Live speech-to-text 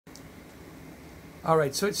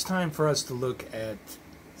Alright, so it's time for us to look at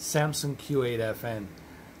Samsung Q8FN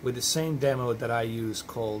with the same demo that I use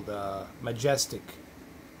called Majestic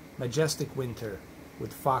Winter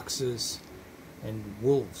with foxes and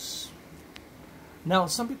wolves. Now,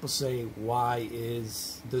 some people say, why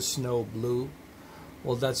is the snow blue?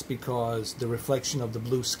 Well, that's because the reflection of the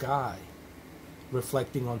blue sky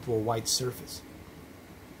reflecting onto a white surface.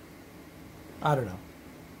 I don't know.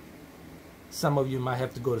 Some of you might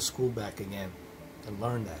have to go to school back again and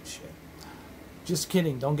learn that shit. Just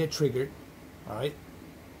kidding, don't get triggered, alright?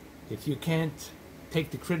 If you can't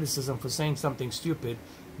take the criticism for saying something stupid,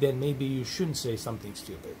 then maybe you shouldn't say something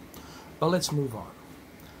stupid. But let's move on.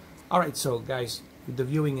 Alright, so guys, the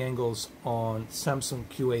viewing angles on Samsung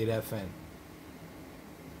Q8FN.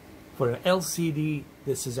 For an LCD,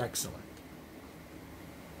 this is excellent.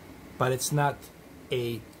 But it's not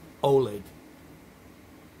a OLED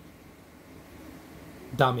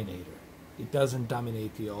dominator. It doesn't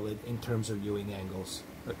dominate the OLED in terms of viewing angles.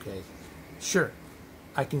 Okay, sure,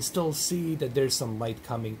 I can still see that there's some light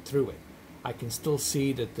coming through it. I can still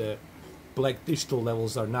see that the black digital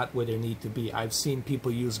levels are not where they need to be. I've seen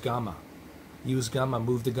people use gamma,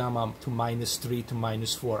 move the gamma to -3 to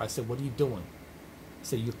 -4. I said, what are you doing? I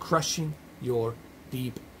said, you're crushing your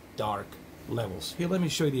deep dark levels. Here, let me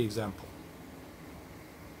show you the example.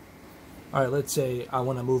 All right, let's say I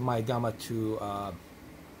want to move my gamma to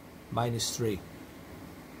 -3.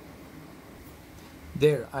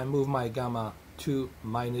 There, I move my gamma to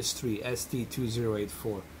 -3,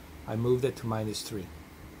 ST2084. I moved it to -3.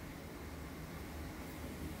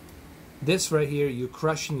 This right here, you're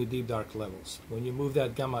crushing the deep dark levels. When you move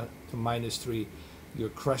that gamma to -3, you're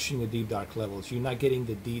crushing the deep dark levels. You're not getting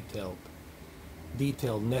the detail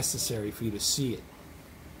necessary for you to see it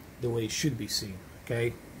the way it should be seen,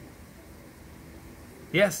 okay?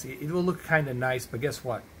 Yes, it will look kind of nice, but guess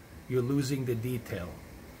what? You're losing the detail.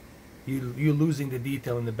 You're losing the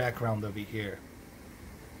detail in the background over here.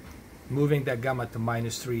 Moving that gamma to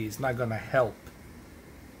 -3 is not going to help.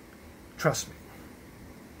 Trust me.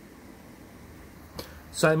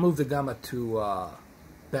 So I moved the gamma to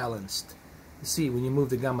balanced. You see, when you move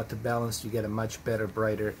the gamma to balanced, you get a much better,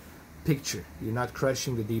 brighter picture. You're not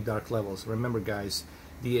crushing the deep dark levels. Remember, guys,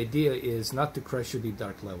 the idea is not to crush your deep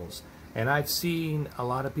dark levels. And I've seen a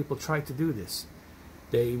lot of people try to do this.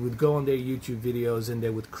 They would go on their YouTube videos and they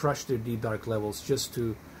would crush their deep dark levels just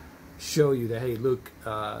to show you that, hey, look,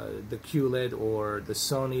 the QLED or the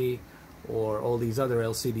Sony or all these other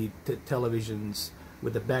LCD televisions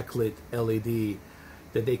with the backlit LED,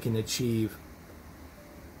 that they can achieve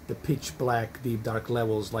the pitch black deep dark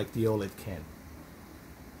levels like the Oled can.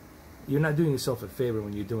 You're not doing yourself a favor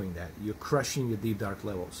when you're doing that. You're crushing your deep dark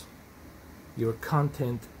levels. Your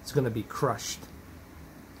content is going to be crushed.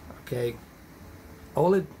 Okay?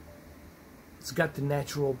 OLED, it's got the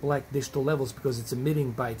natural black digital levels because it's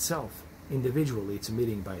emitting by itself. Individually, it's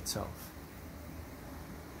emitting by itself.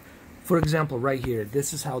 For example, right here,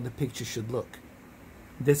 this is how the picture should look.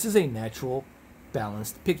 This is a natural,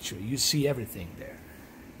 balanced picture. You see everything there.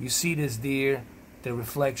 You see this deer, the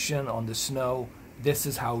reflection on the snow. This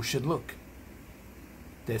is how it should look.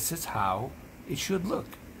 This is how it should look.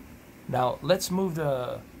 Now, let's move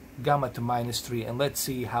the gamma to -3 and let's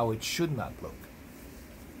see how it should not look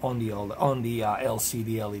on the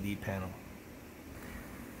LCD LED panel.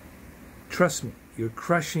 Trust me, you're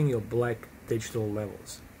crushing your black digital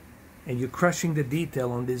levels. And you're crushing the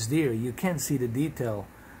detail on this deer. You can't see the detail.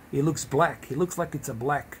 It looks black. It looks like it's a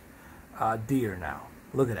black deer now.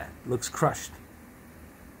 Look at that. It looks crushed.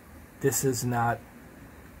 This is not...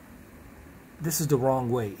 This is the wrong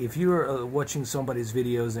way. If you're watching somebody's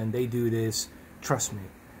videos and they do this, trust me,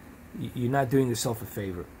 you're not doing yourself a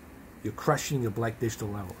favor. You're crushing your black digital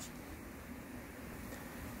levels.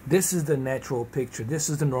 This is the natural picture. This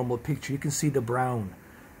is the normal picture. You can see the brown,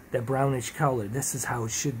 that brownish color. This is how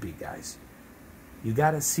it should be, guys. You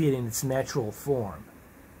got to see it in its natural form.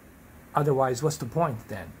 Otherwise, what's the point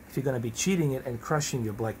then? If you're going to be cheating it and crushing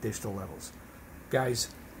your black digital levels. Guys,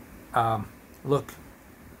 look.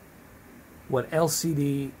 What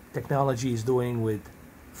LCD technology is doing with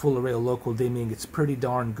full array local dimming, it's pretty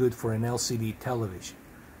darn good for an LCD television.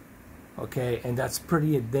 Okay, and that's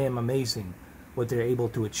pretty damn amazing what they're able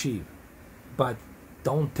to achieve. But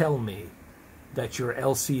don't tell me that your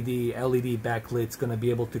LCD LED backlit is going to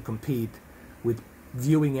be able to compete with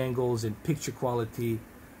viewing angles and picture quality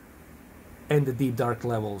and the deep dark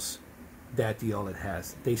levels that the OLED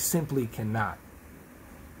has. They simply cannot.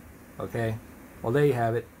 Okay, well, there you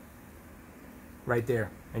have it. Right there.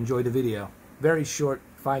 Enjoy the video. Very short,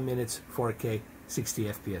 5 minutes, 4K, 60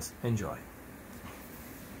 FPS. Enjoy.